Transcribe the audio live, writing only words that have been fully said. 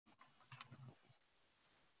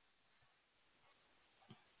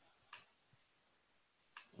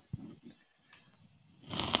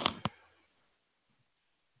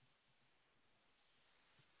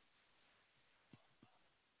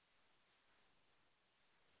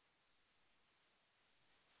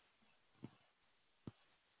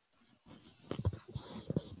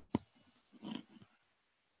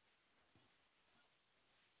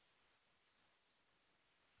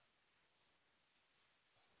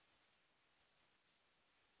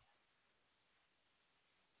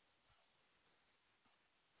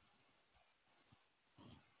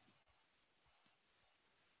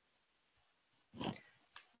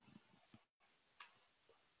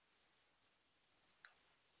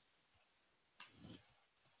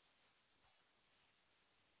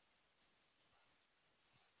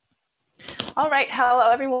All right, hello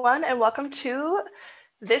everyone, and welcome to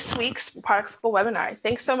this week's Product School webinar.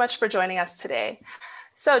 Thanks so much for joining us today.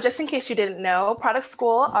 So just in case you didn't know, Product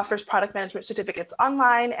School offers product management certificates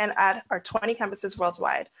online and at our 20 campuses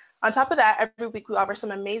worldwide. On top of that, every week we offer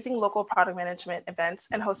some amazing local product management events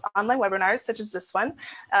and host online webinars such as this one,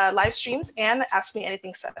 live streams, and Ask Me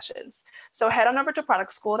Anything sessions. So head on over to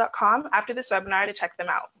productschool.com after this webinar to check them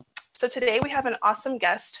out. So today we have an awesome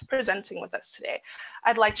guest presenting with us today.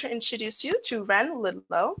 I'd like to introduce you to Ren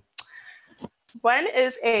Lidlow. Ren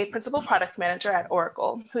is a principal product manager at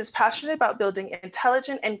Oracle who is passionate about building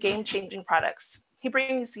intelligent and game-changing products. He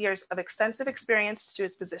brings years of extensive experience to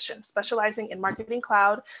his position, specializing in marketing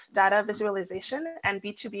cloud, data visualization, and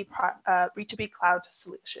B2B cloud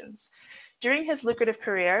solutions. During his lucrative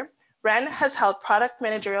career, Ren has held product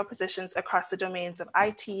managerial positions across the domains of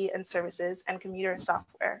IT and services and computer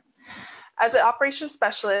software. As an operations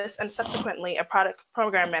specialist and subsequently a product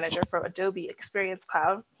program manager for Adobe Experience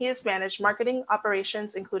Cloud, he has managed marketing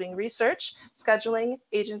operations, including research, scheduling,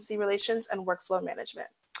 agency relations, and workflow management.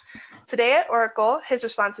 Today at Oracle, his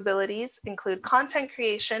responsibilities include content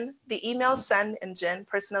creation, the email send engine,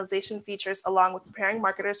 personalization features, along with preparing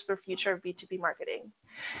marketers for future B2B marketing.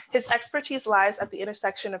 His expertise lies at the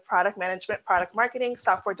intersection of product management, product marketing,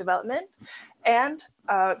 software development, and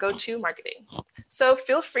go-to marketing. So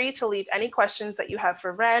feel free to leave any questions that you have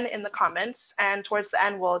for Ren in the comments, and towards the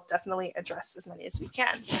end, we'll definitely address as many as we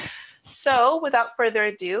can. So without further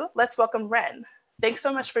ado, let's welcome Ren. Thanks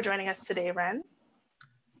so much for joining us today, Ren.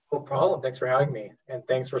 No problem. Thanks for having me. And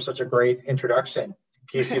thanks for such a great introduction.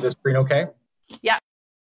 Can you see the screen okay? Yeah.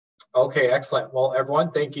 Okay, excellent. Well,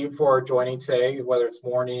 everyone, thank you for joining today, whether it's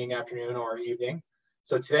morning, afternoon, or evening.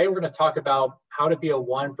 So today we're going to talk about how to be a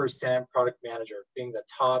 1% product manager, being the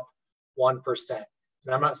top 1%. And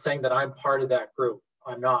I'm not saying that I'm part of that group.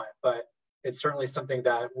 I'm not, but it's certainly something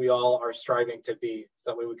that we all are striving to be,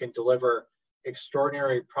 so that way we can deliver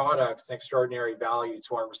extraordinary products and extraordinary value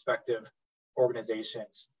to our respective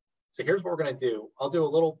organizations. So here's what we're going to do. I'll do a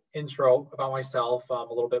little intro about myself, a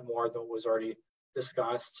little bit more than was already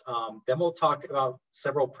discussed. Then we'll talk about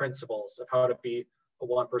several principles of how to be a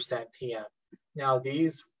 1% PM. Now,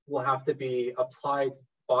 these will have to be applied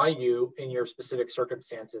by you in your specific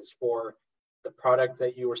circumstances for the product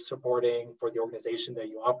that you are supporting, for the organization that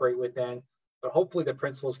you operate within. But hopefully the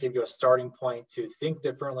principles give you a starting point to think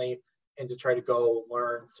differently and to try to go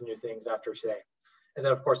learn some new things after today. And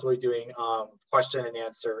then, of course, we'll be doing question and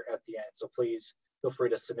answer at the end. So please feel free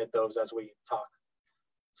to submit those as we talk.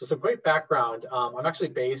 So some great background. I'm actually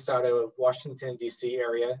based out of Washington, D.C.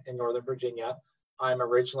 area in Northern Virginia. I'm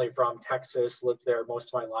originally from Texas, lived there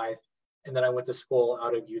most of my life, and then I went to school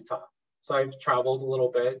out of Utah. So I've traveled a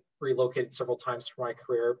little bit, relocated several times for my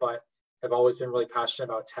career, but I've always been really passionate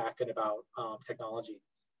about tech and about technology,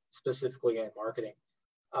 specifically in marketing.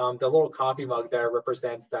 The little coffee mug there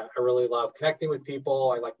represents that I really love connecting with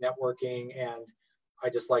people. I like networking, and I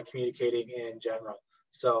just like communicating in general.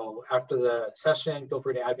 So after the session, feel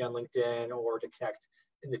free to add me on LinkedIn or to connect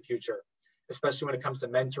in the future, especially when it comes to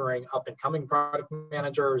mentoring up and coming product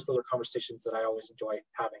managers. Those are conversations that I always enjoy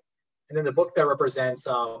having. And then the book that represents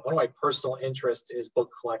one of my personal interests is book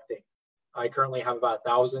collecting. I currently have about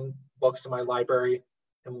 1,000 books in my library.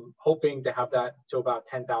 I'm hoping to have that to about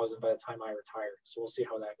 10,000 by the time I retire. So we'll see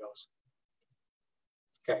how that goes.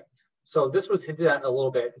 Okay, so this was hinted at a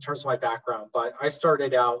little bit in terms of my background, but I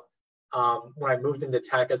started out when I moved into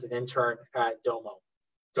tech as an intern at Domo.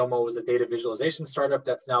 Domo was a data visualization startup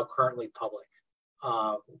that's now currently public.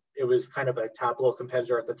 It was kind of a Tableau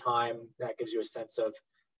competitor at the time. That gives you a sense of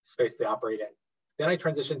space they operate in. Then I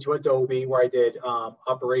transitioned to Adobe, where I did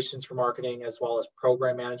operations for marketing as well as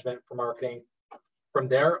program management for marketing. From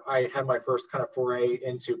there, I had my first kind of foray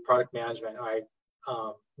into product management. I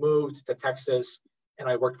moved to Texas and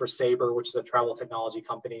I worked for Sabre, which is a travel technology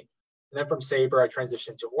company. And then from Sabre, I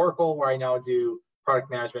transitioned to Oracle, where I now do product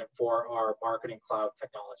management for our marketing cloud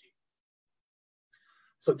technology.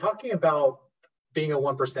 So talking about being a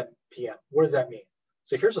 1% PM, what does that mean?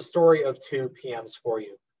 So here's a story of two PMs for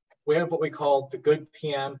you. We have what we call the good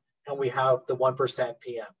PM, and we have the 1%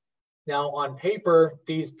 PM. Now on paper,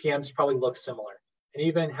 these PMs probably look similar. And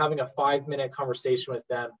even having a 5-minute conversation with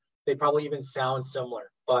them, they probably even sound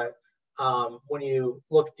similar. But when you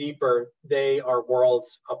look deeper, they are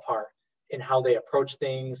worlds apart in how they approach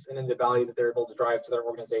things and in the value that they're able to drive to their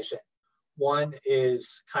organization. One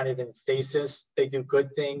is kind of in stasis. They do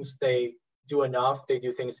good things. They do enough. They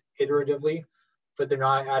do things iteratively, but they're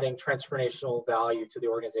not adding transformational value to the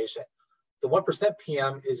organization. The 1%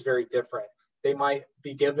 PM is very different. They might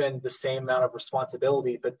be given the same amount of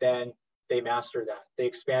responsibility, but then they master that. They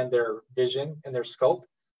expand their vision and their scope,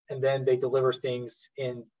 and then they deliver things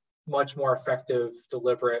in much more effective,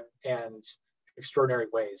 deliberate, and extraordinary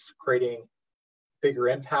ways, creating bigger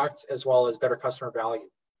impact as well as better customer value.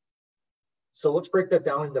 So let's break that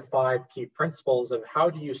down into 5 key principles of how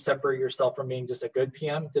do you separate yourself from being just a good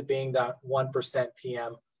PM to being that 1%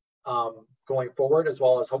 PM going forward, as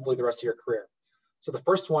well as hopefully the rest of your career. So the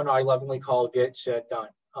first one I lovingly call get shit done.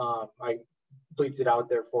 I bleeped it out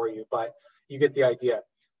there for you, but you get the idea.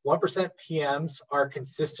 1% PMs are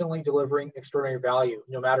consistently delivering extraordinary value,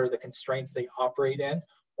 no matter the constraints they operate in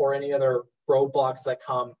or any other roadblocks that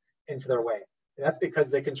come into their way. And that's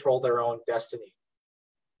because they control their own destiny.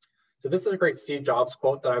 So this is a great Steve Jobs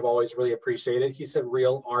quote that I've always really appreciated. He said,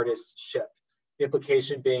 real artists ship. The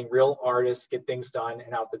implication being real artists get things done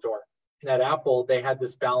and out the door. And at Apple, they had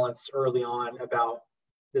this balance early on about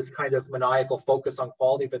this kind of maniacal focus on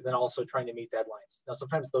quality, but then also trying to meet deadlines. Now,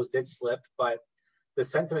 sometimes those did slip, but the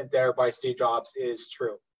sentiment there by Steve Jobs is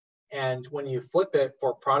true. And when you flip it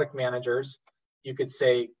for product managers, you could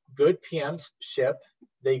say good PMs ship,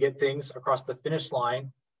 they get things across the finish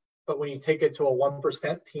line. But when you take it to a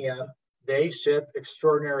 1% PM, they ship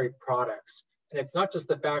extraordinary products. And it's not just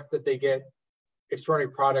the fact that they get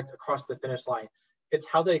extraordinary product across the finish line. It's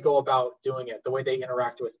how they go about doing it, the way they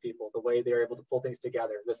interact with people, the way they're able to pull things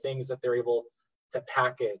together, the things that they're able to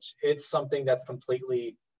package. It's something that's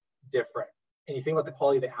completely different. And you think about the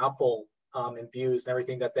quality of the Apple imbues and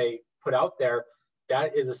everything that they put out there,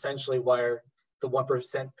 that is essentially where the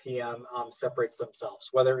 1% PM separates themselves.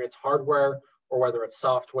 Whether it's hardware or whether it's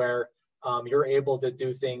software, you're able to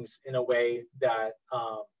do things in a way that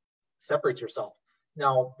separates yourself.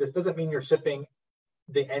 Now, this doesn't mean you're shipping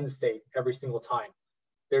the end state every single time.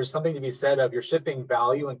 There's something to be said of your shipping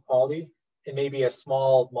value and quality in maybe a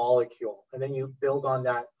small molecule, and then you build on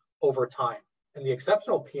that over time. And the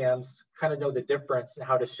exceptional PMs kind of know the difference in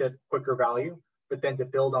how to ship quicker value, but then to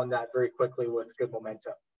build on that very quickly with good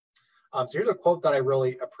momentum. So here's a quote that I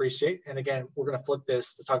really appreciate. And again, we're going to flip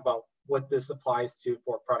this to talk about what this applies to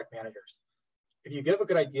for product managers. If you give a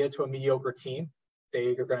good idea to a mediocre team,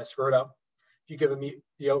 they are going to screw it up. If you give a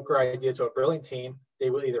mediocre idea to a brilliant team, they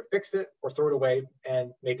will either fix it or throw it away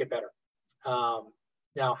and make it better.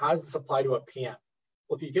 Now, how does this apply to a PM?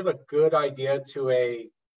 Well, if you give a good idea to a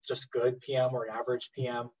just good PM or an average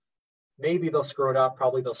PM, maybe they'll screw it up,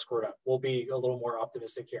 probably they'll screw it up. We'll be a little more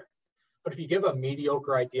optimistic here. But if you give a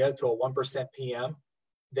mediocre idea to a 1% PM,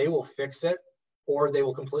 they will fix it or they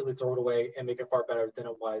will completely throw it away and make it far better than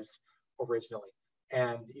it was originally.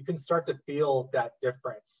 And you can start to feel that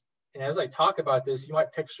difference. And as I talk about this, you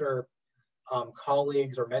might picture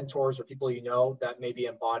colleagues or mentors or people you know that maybe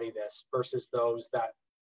embody this versus those that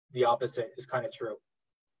the opposite is kind of true.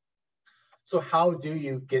 So how do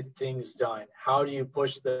you get things done? How do you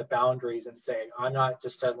push the boundaries and say, I'm not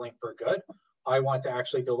just settling for good. I want to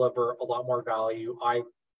actually deliver a lot more value. I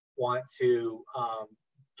want to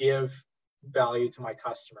give value to my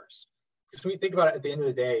customers. Because when you think about it, at the end of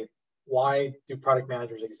the day, why do product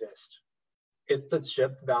managers exist? It's to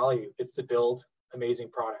ship value. It's to build amazing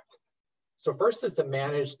product. So first is to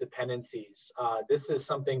manage dependencies. This is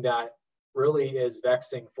something that really is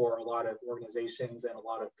vexing for a lot of organizations and a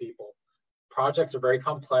lot of people. Projects are very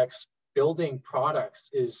complex. Building products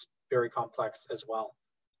is very complex as well.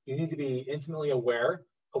 You need to be intimately aware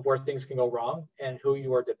of where things can go wrong and who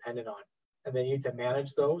you are dependent on. And then you need to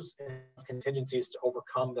manage those and contingencies to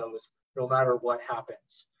overcome those no matter what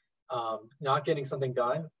happens. Not getting something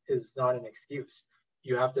done is not an excuse.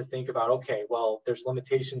 You have to think about, okay, well, there's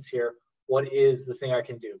limitations here. What is the thing I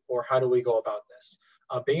can do? Or how do we go about this?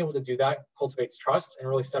 Being able to do that cultivates trust and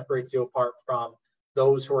really separates you apart from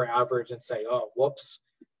those who are average and say, oh, whoops,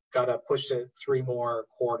 got to push it 3 more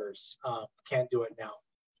quarters. Can't do it now.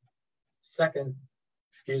 Second,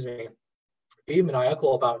 be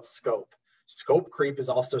maniacal about scope. Scope creep is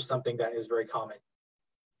also something that is very common.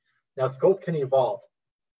 Now, scope can evolve,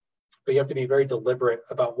 but you have to be very deliberate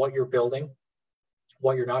about what you're building,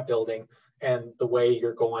 what you're not building, and the way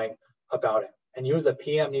you're going about it. And you as a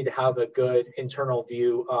PM need to have a good internal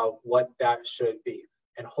view of what that should be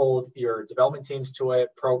and hold your development teams to it,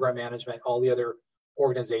 program management, all the other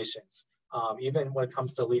organizations, even when it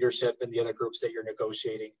comes to leadership and the other groups that you're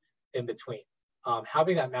negotiating in between.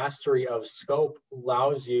 Having that mastery of scope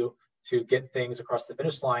allows you to get things across the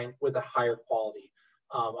finish line with a higher quality.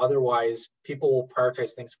 Otherwise, people will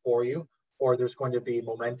prioritize things for you, or there's going to be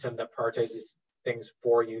momentum that prioritizes things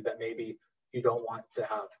for you that maybe you don't want to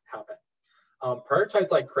have happen.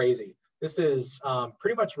 Prioritize like crazy. This is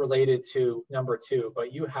pretty much related to number 2,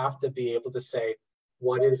 but you have to be able to say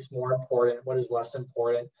what is more important, what is less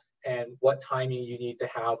important, and what timing you need to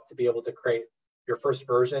have to be able to create your first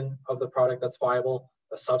version of the product that's viable,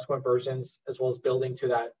 the subsequent versions, as well as building to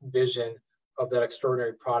that vision of that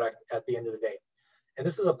extraordinary product at the end of the day. And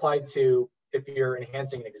this is applied to if you're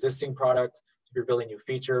enhancing an existing product, if you're building new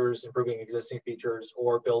features, improving existing features,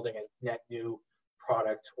 or building a net new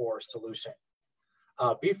product or solution.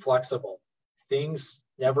 Be flexible. Things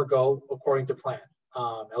never go according to plan,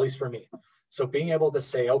 at least for me. So being able to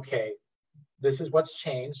say, okay, this is what's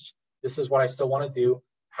changed. This is what I still want to do.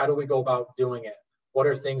 How do we go about doing it? What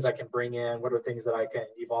are things I can bring in? What are things that I can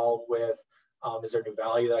evolve with? Is there new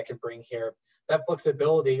value that I can bring here? That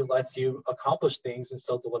flexibility lets you accomplish things and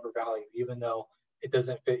still deliver value, even though it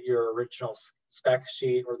doesn't fit your original spec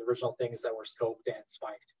sheet or the original things that were scoped and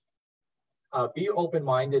spiked. Be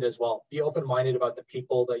open-minded as well. Be open-minded about the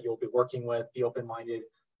people that you'll be working with. Be open-minded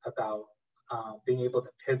about being able to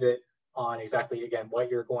pivot on exactly, again, what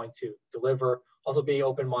you're going to deliver. Also be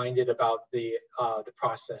open-minded about the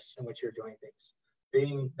process in which you're doing things.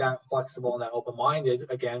 Being that flexible and that open-minded,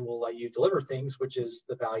 again, will let you deliver things, which is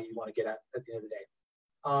the value you want to get at the end of the day.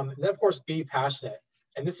 And then, of course, be passionate.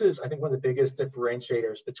 And this is, I think, one of the biggest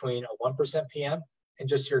differentiators between a 1% PM and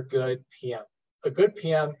just your good PM. A good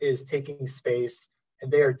PM is taking space and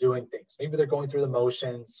they are doing things. Maybe they're going through the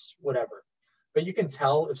motions, whatever. But you can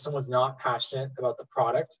tell if someone's not passionate about the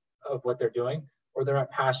product of what they're doing, or they're not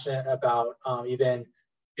passionate about even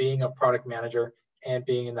being a product manager and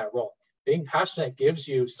being in that role. Being passionate gives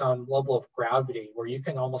you some level of gravity where you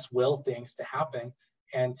can almost will things to happen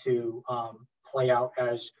and to play out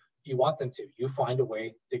as you want them to. You find a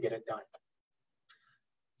way to get it done.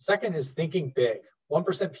 Second is thinking big. 1%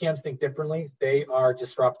 PMs think differently. They are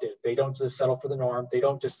disruptive. They don't just settle for the norm. They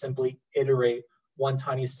don't just simply iterate one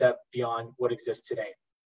tiny step beyond what exists today.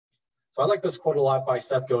 So I like this quote a lot by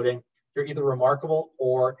Seth Godin. You're either remarkable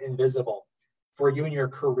or invisible. For you in your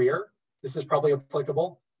career, this is probably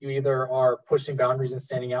applicable. You either are pushing boundaries and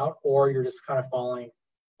standing out, or you're just kind of falling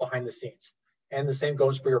behind the scenes. And the same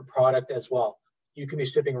goes for your product as well. You can be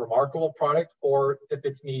shipping a remarkable product, or if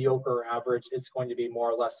it's mediocre or average, it's going to be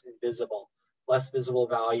more or less invisible, less visible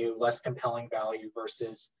value, less compelling value,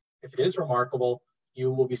 versus if it is remarkable,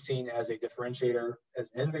 you will be seen as a differentiator,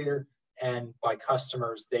 as an innovator, and by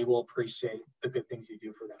customers, they will appreciate the good things you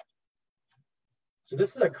do for them. So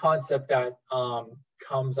this is a concept that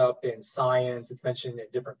comes up in science. It's mentioned in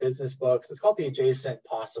different business books. It's called the adjacent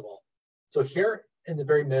possible. So here in the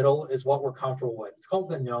very middle is what we're comfortable with. It's called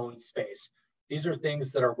the known space. These are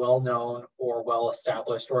things that are well known or well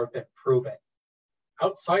established or have been proven.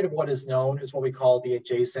 Outside of what is known is what we call the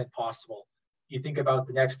adjacent possible. You think about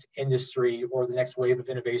the next industry or the next wave of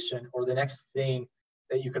innovation or the next thing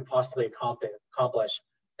that you could possibly accomplish.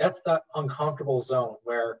 That's the uncomfortable zone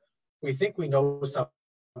where we think we know something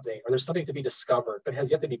or there's something to be discovered, but has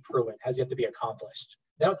yet to be proven, has yet to be accomplished.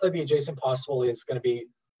 And outside the adjacent possible is going to be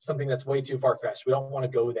something that's way too far-fetched. We don't want to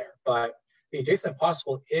go there, but the adjacent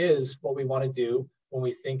possible is what we want to do when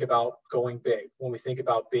we think about going big, when we think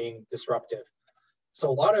about being disruptive. So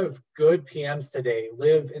a lot of good PMs today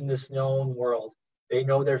live in this known world. They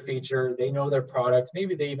know their feature, they know their product,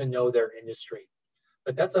 maybe they even know their industry,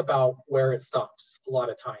 but that's about where it stops a lot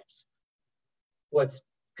of times. What's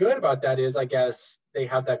good about that is, I guess, they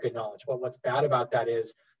have that good knowledge. But what's bad about that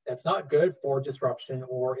is that's not good for disruption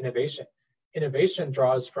or innovation. Innovation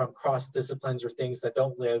draws from cross disciplines or things that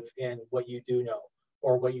don't live in what you do know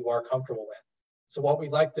or what you are comfortable with. So what we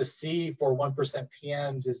like to see for 1%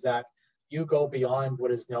 PMs is that you go beyond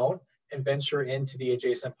what is known and venture into the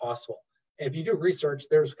adjacent possible. And if you do research,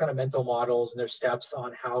 there's kind of mental models and there's steps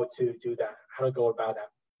on how to do that, how to go about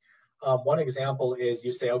that. One example is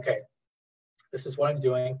you say, okay, this is what I'm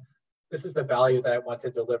doing. This is the value that I want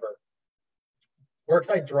to deliver. Where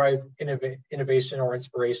can I drive innovation or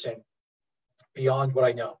inspiration beyond what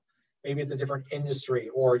I know? Maybe it's a different industry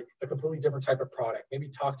or a completely different type of product. Maybe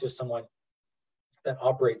talk to someone that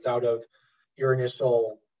operates out of your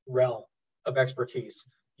initial realm of expertise.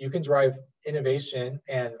 You can drive innovation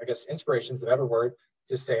and, I guess, inspiration is the better word,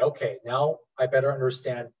 to say, okay, now I better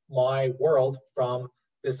understand my world from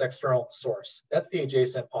this external source. That's the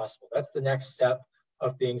adjacent possible. That's the next step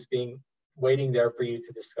of things waiting there for you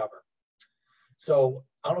to discover. So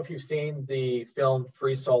I don't know if you've seen the film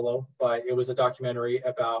Free Solo, but it was a documentary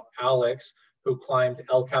about Alex who climbed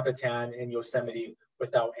El Capitan in Yosemite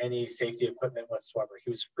without any safety equipment whatsoever. He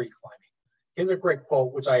was free climbing. Here's a great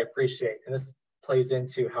quote, which I appreciate, and this plays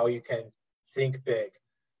into how you can think big.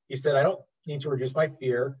 He said, I don't need to reduce my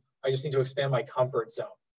fear. I just need to expand my comfort zone.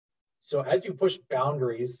 So as you push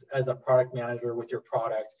boundaries as a product manager with your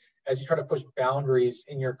product, as you try to push boundaries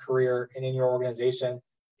in your career and in your organization,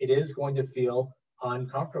 it is going to feel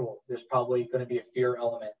uncomfortable. There's probably going to be a fear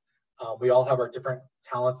element. We all have our different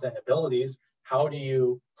talents and abilities, How do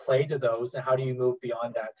you play to those, and how do you move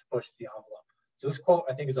beyond that to push the envelope? So this quote,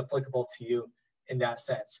 I think, is applicable to you in that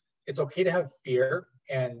sense. It's okay to have fear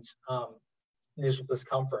and initial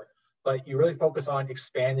discomfort, but you really focus on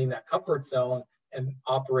expanding that comfort zone and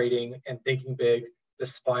operating and thinking big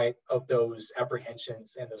despite of those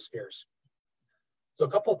apprehensions and those fears. So a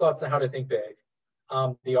couple of thoughts on how to think big.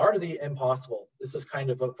 The art of the impossible. This is kind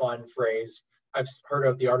of a fun phrase. I've heard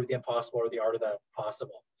of the art of the impossible or the art of the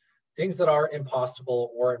possible. Things that are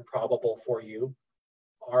impossible or improbable for you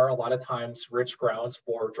are a lot of times rich grounds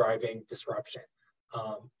for driving disruption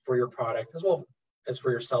for your product as well as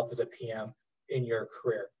for yourself as a PM in your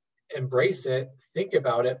career. Embrace it, think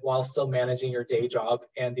about it while still managing your day job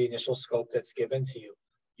and the initial scope that's given to you.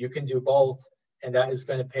 You can do both, and that is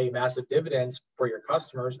going to pay massive dividends for your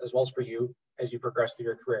customers as well as for you as you progress through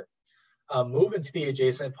your career. Move into the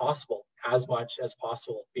adjacent possible as much as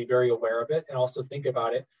possible. Be very aware of it and also think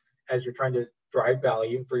about it as you're trying to drive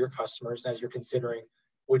value for your customers, as you're considering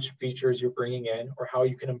which features you're bringing in or how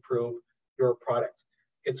you can improve your product.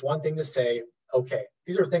 It's one thing to say, okay,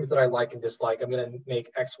 these are things that I like and dislike. I'm going to make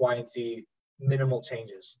X, Y, and Z minimal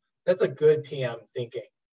changes. That's a good PM thinking.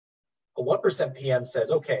 A 1% PM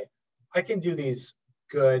says, okay, I can do these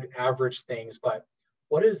good average things, but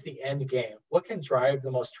what is the end game? What can drive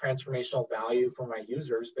the most transformational value for my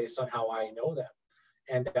users based on how I know them?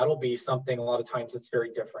 And that'll be something a lot of times that's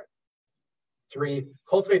very different. 3,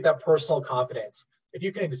 cultivate that personal confidence. If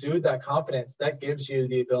you can exude that confidence, that gives you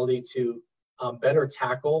the ability to better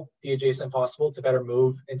tackle the adjacent possible, to better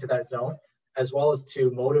move into that zone, as well as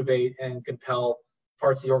to motivate and compel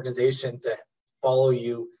parts of the organization to follow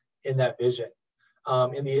you in that vision.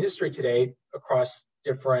 In the industry today, across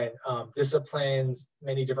different disciplines,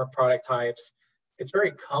 many different product types, it's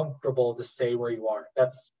very comfortable to stay where you are.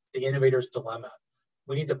 That's the innovator's dilemma.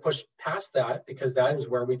 We need to push past that because that is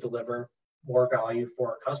where we deliver more value for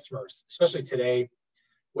our customers, especially today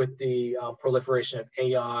with the proliferation of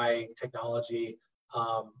AI technology.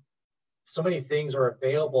 So many things are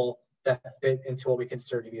available that fit into what we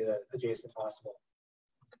consider to be the adjacent possible.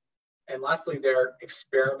 And lastly, there,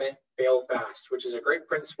 experiment, fail fast, which is a great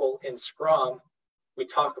principle in Scrum. We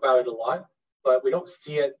talk about it a lot, but we don't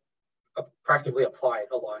see it practically applied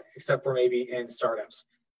a lot, except for maybe in startups.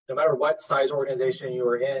 No matter what size organization you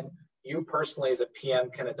are in, you personally as a PM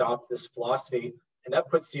can adopt this philosophy, and that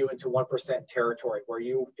puts you into 1% territory where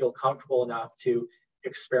you feel comfortable enough to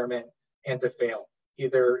experiment and to fail,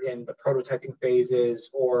 either in the prototyping phases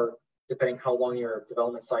or depending how long your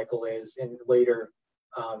development cycle is in later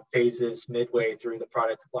phases midway through the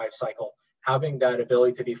product life cycle. Having that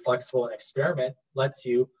ability to be flexible and experiment lets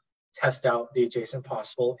you test out the adjacent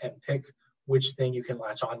possible and pick which thing you can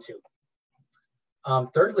latch onto.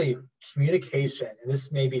 Thirdly, communication. And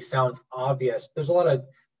this maybe sounds obvious. There's a lot of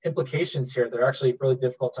implications here that are actually really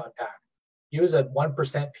difficult to unpack. You as a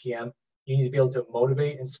 1% PM, you need to be able to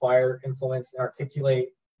motivate, inspire, influence, and articulate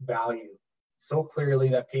value so clearly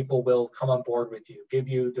that people will come on board with you, give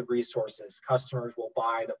you the resources. Customers will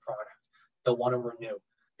buy the product. They'll want to renew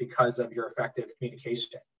because of your effective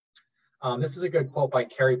communication. This is a good quote by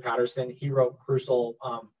Kerry Patterson. He wrote Crucial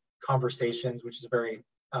Conversations, which is a very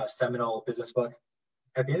seminal business book.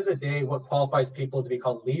 At the end of the day, what qualifies people to be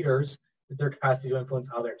called leaders is their capacity to influence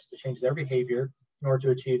others, to change their behavior in order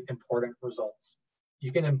to achieve important results.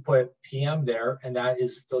 You can input PM there, and that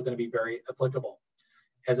is still going to be very applicable.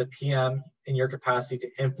 As a PM, in your capacity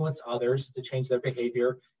to influence others to change their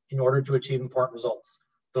behavior in order to achieve important results.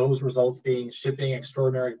 Those results being shipping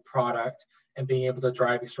extraordinary product and being able to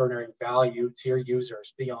drive extraordinary value to your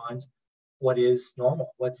users beyond what is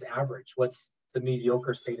normal, what's average, what's the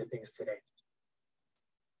mediocre state of things today.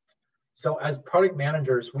 So as product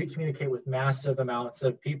managers, we communicate with massive amounts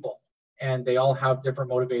of people, and they all have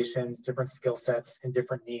different motivations, different skill sets, and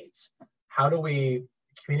different needs. How do we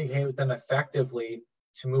communicate with them effectively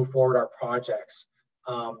to move forward our projects?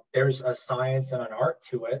 There's a science and an art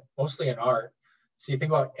to it, mostly an art. So you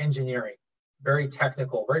think about engineering, very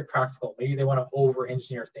technical, very practical. Maybe they want to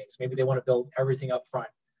over-engineer things. Maybe they want to build everything up front.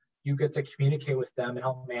 You get to communicate with them and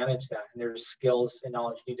help manage that. And there's skills and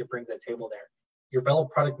knowledge you need to bring to the table there. Your fellow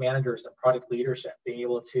product managers and product leadership, being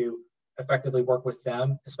able to effectively work with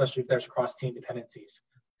them, especially if there's cross-team dependencies.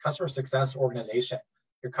 Customer success organization,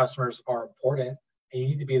 your customers are important, and you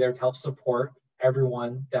need to be there to help support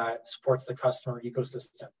everyone that supports the customer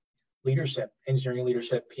ecosystem. Leadership, engineering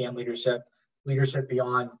leadership, PM leadership, leadership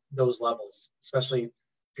beyond those levels, especially if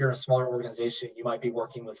you're in a smaller organization, you might be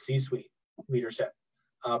working with C-suite leadership.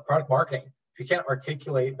 Product marketing, if you can't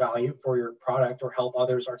articulate value for your product or help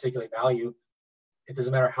others articulate value, it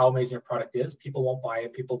doesn't matter how amazing your product is, people won't buy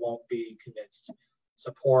it, people won't be convinced.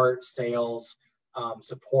 support, sales,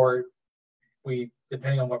 support.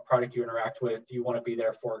 Depending on what product you interact with, you want to be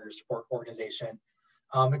there for your support organization.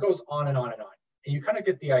 It goes on and on and on. And you kind of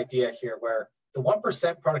get the idea here where the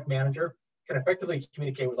 1% product manager can effectively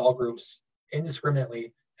communicate with all groups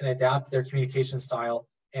indiscriminately and adapt their communication style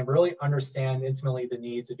and really understand intimately the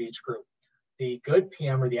needs of each group. The good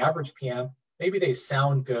PM or the average PM, maybe they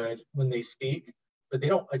sound good when they speak, but they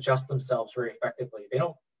don't adjust themselves very effectively. They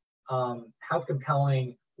don't have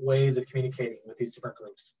compelling ways of communicating with these different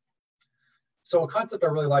groups. So a concept I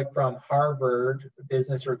really like from Harvard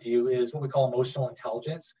Business Review is what we call emotional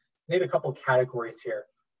intelligence. They have a couple categories here.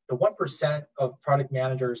 The 1% of product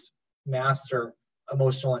managers master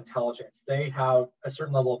emotional intelligence. They have a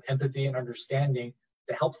certain level of empathy and understanding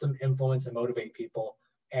that helps them influence and motivate people.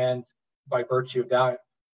 And by virtue of that,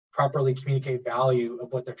 properly communicate value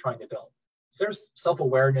of what they're trying to build. So there's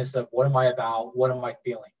self-awareness of what am I about? What am I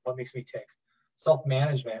feeling? What makes me tick?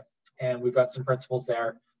 Self-management, and we've got some principles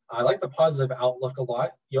there. I like the positive outlook a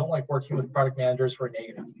lot. You don't like working with product managers who are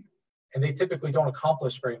negative. And they typically don't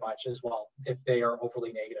accomplish very much as well if they are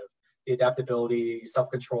overly negative. The adaptability,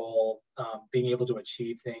 self-control, being able to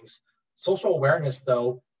achieve things. Social awareness,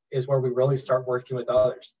 though, is where we really start working with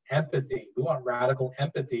others. Empathy, we want radical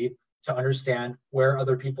empathy to understand where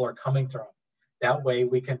other people are coming from. That way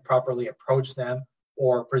we can properly approach them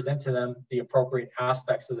or present to them the appropriate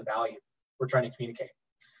aspects of the value we're trying to communicate.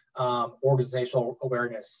 Organizational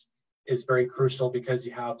awareness is very crucial because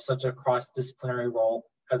you have such a cross-disciplinary role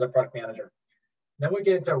as a product manager. Then we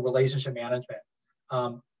get into relationship management.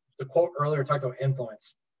 The quote earlier talked about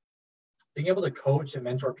influence. Being able to coach and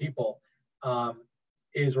mentor people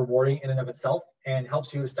is rewarding in and of itself and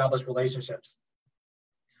helps you establish relationships.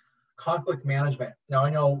 Conflict management. Now I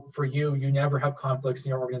know for you, you never have conflicts in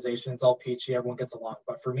your organization. It's all peachy, everyone gets along.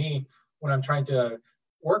 But for me, when I'm trying to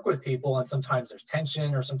work with people and sometimes there's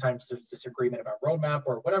tension or sometimes there's disagreement about roadmap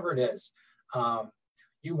or whatever it is,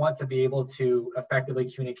 you want to be able to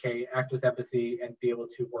effectively communicate, act with empathy, and be able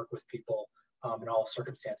to work with people in all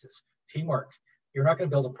circumstances. Teamwork. You're not going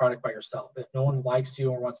to build a product by yourself. If no one likes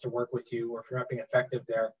you or wants to work with you, or if you're not being effective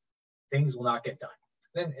there, things will not get done.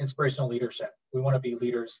 Then inspirational leadership. We want to be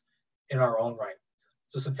leaders in our own right.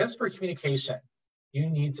 So some tips for communication. You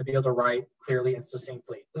need to be able to write clearly and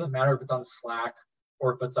succinctly. It doesn't matter if it's on Slack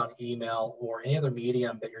or if it's on email or any other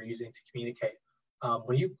medium that you're using to communicate.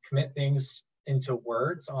 When you commit things into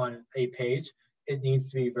words on a page, it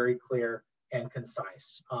needs to be very clear and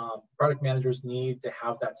concise. Product managers need to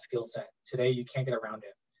have that skill set. Today, you can't get around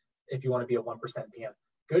it if you want to be a 1% PM.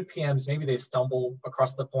 Good PMs, maybe they stumble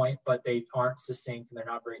across the point, but they aren't succinct and they're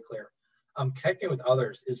not very clear. Connecting with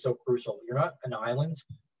others is so crucial. You're not an island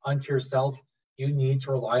unto yourself. You need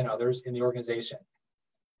to rely on others in the organization.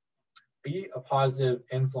 Be a positive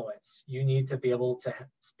influence. You need to be able to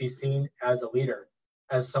be seen as a leader,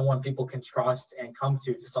 as someone people can trust and come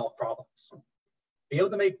to solve problems. Be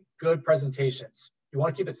able to make good presentations. You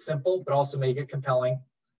want to keep it simple, but also make it compelling.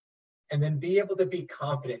 And then be able to be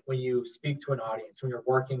confident when you speak to an audience, when you're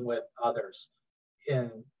working with others.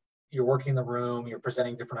 You're working in the room, you're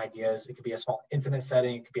presenting different ideas. It could be a small intimate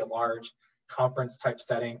setting, it could be a large conference type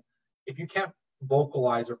setting. If you can't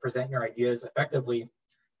vocalize or present your ideas effectively,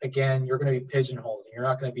 again, you're going to be pigeonholed and you're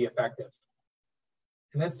not going to be effective.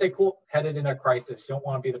 And then stay cool-headed in a crisis. You don't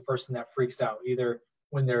want to be the person that freaks out, either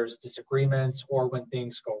when there's disagreements or when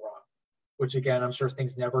things go wrong, which again, I'm sure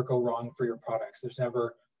things never go wrong for your products. There's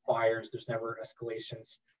never fires, there's never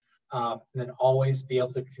escalations. And then always be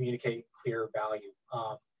able to communicate clear value.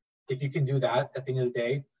 If you can do that at the end of the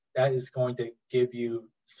day, that is going to give you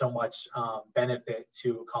so much benefit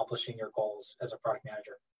to accomplishing your goals as a product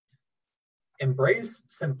manager. Embrace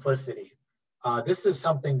simplicity. This is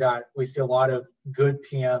something that we see a lot of good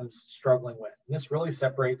PMs struggling with. And this really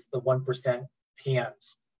separates the 1%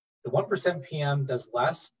 PMs. The 1% PM does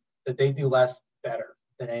less, but they do less better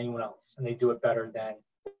than anyone else. And they do it better than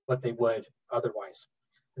what they would otherwise.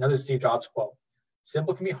 Another Steve Jobs quote,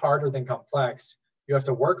 simple can be harder than complex. You have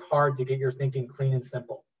to work hard to get your thinking clean and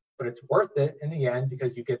simple, but it's worth it in the end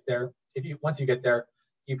because you get there. Once you get there,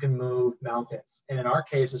 you can move mountains. And in our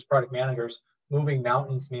case as product managers, moving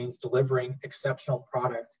mountains means delivering exceptional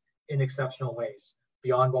product in exceptional ways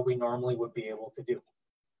beyond what we normally would be able to do.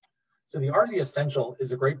 So The Art of the Essential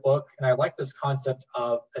is a great book, and I like this concept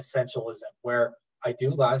of essentialism, where I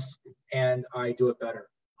do less and I do it better.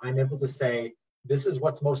 I'm able to say, this is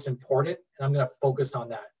what's most important, and I'm going to focus on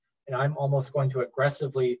that. And I'm almost going to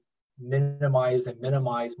aggressively minimize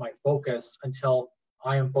my focus until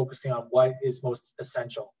I am focusing on what is most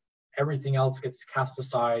essential. Everything else gets cast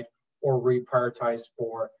aside or reprioritized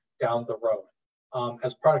for down the road.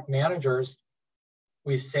 As product managers,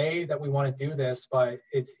 we say that we want to do this, but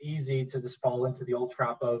it's easy to just fall into the old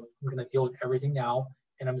trap of I'm going to deal with everything now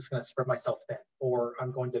and I'm just going to spread myself thin, or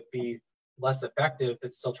I'm going to be less effective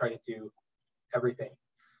but still try to do everything.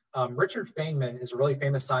 Richard Feynman is a really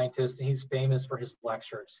famous scientist, and he's famous for his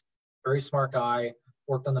lectures. Very smart guy,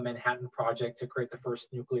 worked on the Manhattan Project to create the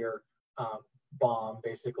first nuclear bomb,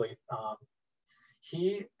 basically.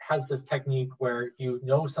 He has this technique where you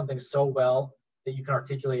know something so well that you can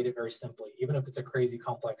articulate it very simply, even if it's a crazy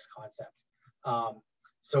complex concept.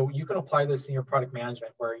 So you can apply this in your product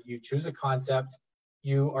management, where you choose a concept,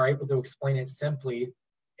 you are able to explain it simply.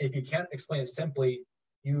 If you can't explain it simply,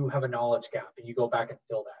 you have a knowledge gap and you go back and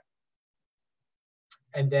fill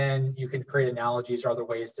that. And then you can create analogies or other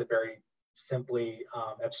ways to very simply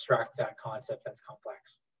abstract that concept that's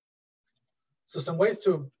complex. So some ways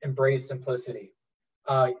to embrace simplicity.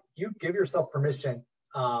 You give yourself permission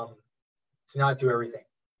to not do everything,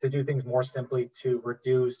 to do things more simply, to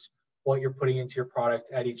reduce what you're putting into your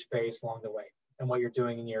product at each phase along the way and what you're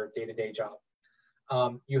doing in your day-to-day job.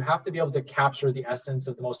 You have to be able to capture the essence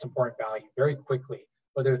of the most important value very quickly,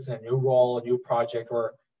 whether it's in a new role, a new project,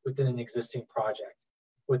 or within an existing project.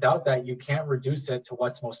 Without that, you can't reduce it to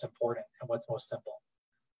what's most important and what's most simple.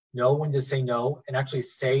 Know when to say no, and actually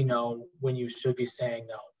say no when you should be saying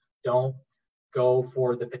no. Don't go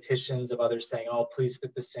for the petitions of others saying, oh, please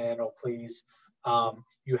fit this in, oh, please.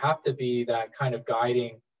 You have to be that kind of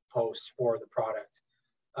guiding post for the product.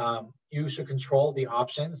 You should control the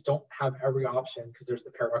options. Don't have every option, because there's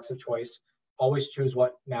the paradox of choice. Always choose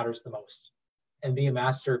what matters the most and be a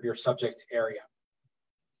master of your subject area.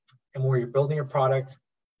 And when you're building your product,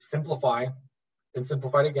 simplify, then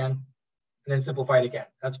simplify it again, and then simplify it again.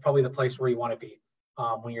 That's probably the place where you want to be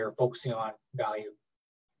when you're focusing on value.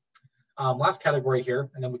 Last category here,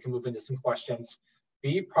 and then we can move into some questions.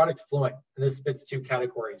 Be product fluent, and this fits two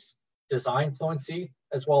categories: design fluency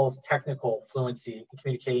as well as technical fluency in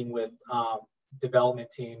communicating with development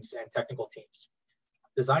teams and technical teams.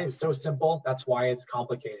 Design is so simple, that's why it's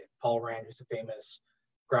complicated. Paul Rand, who's a famous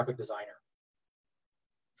graphic designer.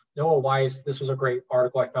 Noah Weiss, this was a great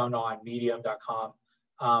article I found on medium.com.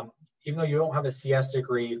 Even though you don't have a CS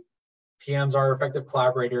degree, PMs are effective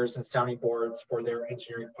collaborators and sounding boards for their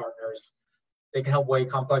engineering partners. They can help weigh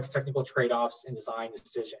complex technical trade-offs in design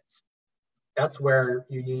decisions. That's where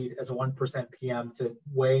you need, as a 1% PM, to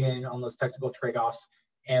weigh in on those technical trade-offs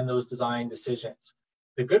and those design decisions.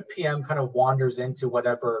 The good PM kind of wanders into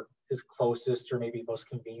whatever is closest or maybe most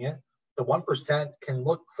convenient. The 1% can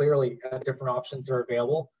look clearly at different options that are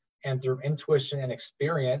available, and through intuition and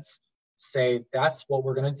experience, say, that's what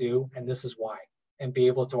we're going to do, and this is why, and be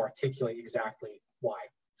able to articulate exactly why.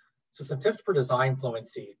 So some tips for design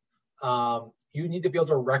fluency. You need to be able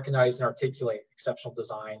to recognize and articulate exceptional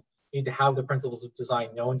design. You need to have the principles of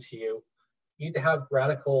design known to you. You need to have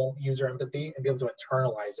radical user empathy and be able to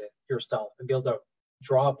internalize it yourself and be able to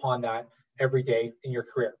draw upon that every day in your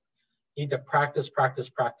career. You need to practice, practice,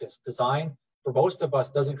 practice. Design, for most of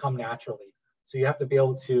us, doesn't come naturally. So you have to be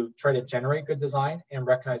able to try to generate good design and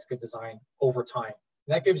recognize good design over time.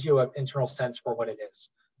 And that gives you an internal sense for what it is.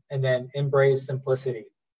 And then embrace simplicity.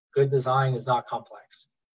 Good design is not complex.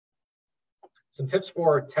 Some tips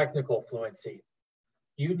for technical fluency.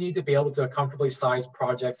 You need to be able to comfortably size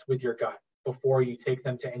projects with your gut before you take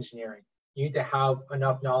them to engineering. You need to have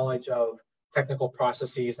enough knowledge of technical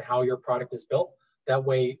processes and how your product is built. That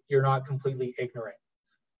way you're not completely ignorant.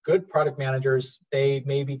 Good product managers, they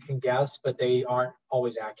maybe can guess, but they aren't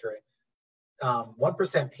always accurate. 1%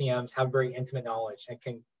 PMs have very intimate knowledge and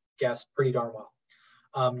can guess pretty darn well.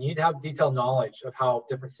 You need to have detailed knowledge of how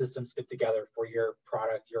different systems fit together for your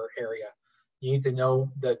product, your area. You need to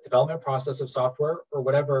know the development process of software or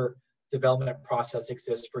whatever development process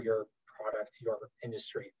exists for your product, your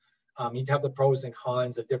industry. You need to have the pros and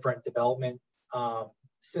cons of different development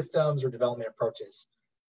systems or development approaches.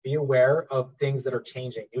 Be aware of things that are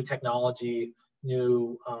changing, new technology,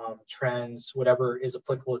 new trends, whatever is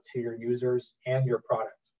applicable to your users and your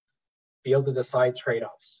product. Be able to decide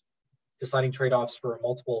trade-offs. Deciding trade-offs for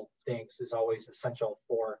multiple things is always essential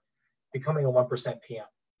for becoming a 1% PM.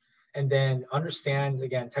 And then understand,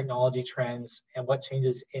 again, technology trends and what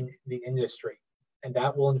changes in the industry. And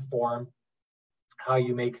that will inform how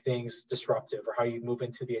you make things disruptive or how you move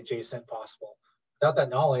into the adjacent possible. Without that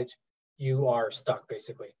knowledge, you are stuck,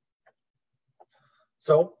 basically.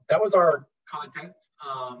 So that was our content.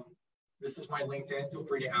 This is my LinkedIn. Feel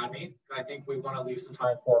free to add me. And I think we want to leave some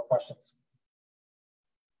time for questions.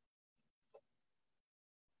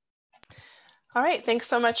 All right, thanks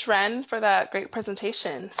so much, Ren, for that great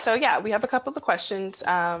presentation. So yeah, we have a couple of questions.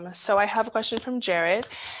 So I have a question from Jared.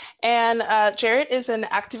 And Jared is an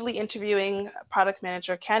actively interviewing product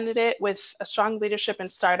manager candidate with a strong leadership in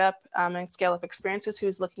startup and scale-up experiences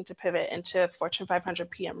who's looking to pivot into Fortune 500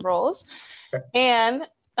 PM roles. Okay. And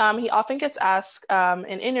he often gets asked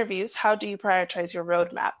in interviews, how do you prioritize your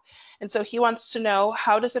roadmap? And so he wants to know,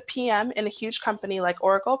 how does a PM in a huge company like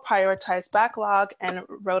Oracle prioritize backlog and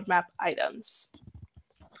roadmap items?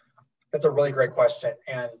 That's a really great question.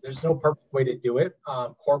 And there's no perfect way to do it.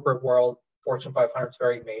 Corporate world, Fortune 500 is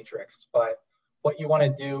very matrix. But what you want to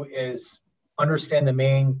do is understand the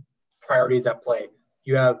main priorities at play.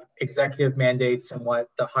 You have executive mandates and what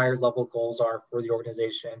the higher level goals are for the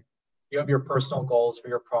organization. You have your personal goals for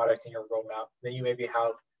your product and your roadmap. Then you maybe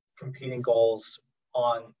have competing goals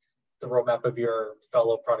on the roadmap of your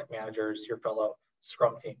fellow product managers, your fellow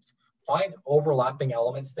Scrum teams. Find overlapping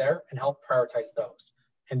elements there and help prioritize those.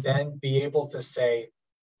 And then be able to say,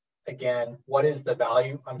 again, what is the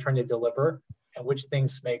value I'm trying to deliver and which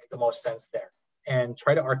things make the most sense there? And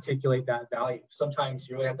try to articulate that value. Sometimes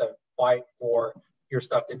you really have to fight for your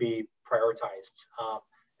stuff to be prioritized.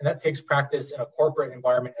 And that takes practice in a corporate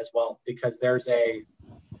environment as well, because there's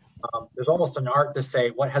almost an art to say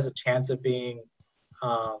what has a chance of being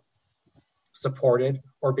supported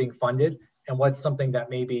or being funded, and what's something that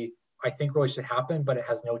maybe I think really should happen, but it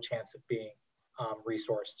has no chance of being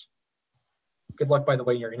resourced. Good luck, by the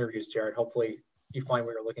way, in your interviews, Jared. Hopefully you find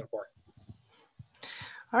what you're looking for.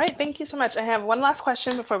 All right, thank you so much. I have one last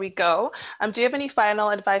question before we go. Do you have any final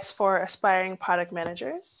advice for aspiring product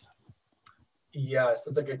managers? Yes,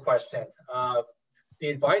 that's a good question. The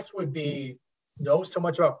advice would be, know so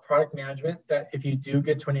much about product management that if you do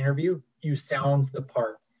get to an interview, you sound the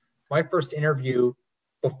part. My first interview,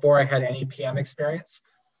 before I had any PM experience,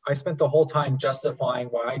 I spent the whole time justifying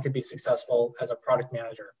why I could be successful as a product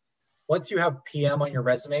manager. Once you have PM on your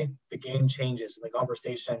resume, the game changes and the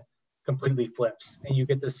conversation completely flips, and you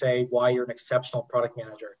get to say why you're an exceptional product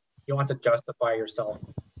manager. You don't have to justify yourself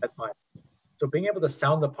as much. So being able to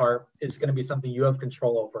sound the part is going to be something you have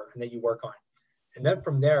control over and that you work on. And then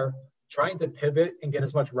from there, trying to pivot and get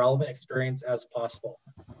as much relevant experience as possible.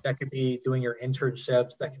 That could be doing your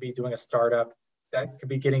internships, that could be doing a startup, that could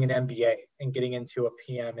be getting an MBA and getting into a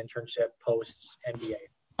PM internship post MBA.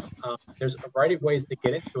 There's a variety of ways to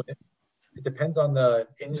get into it. It depends on the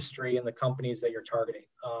industry and the companies that you're targeting.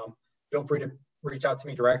 Feel free to reach out to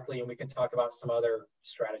me directly and we can talk about some other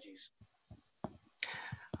strategies.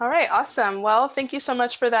 All right, awesome. Well, thank you so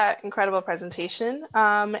much for that incredible presentation.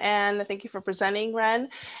 And thank you for presenting, Ren.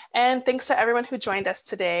 And thanks to everyone who joined us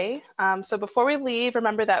today. So before we leave,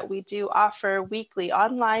 remember that we do offer weekly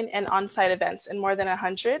online and on-site events in more than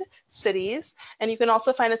 100 cities. And you can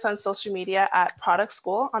also find us on social media at Product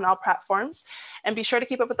School on all platforms. And be sure to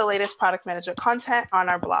keep up with the latest product manager content on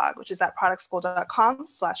our blog, which is at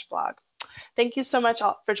productschool.com/blog. Thank you so much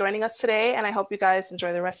all for joining us today, and I hope you guys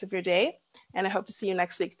enjoy the rest of your day, and I hope to see you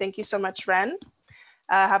next week. Thank you so much, Ren.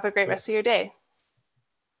 Have a great rest of your day.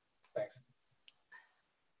 Thanks.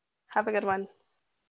 Have a good one.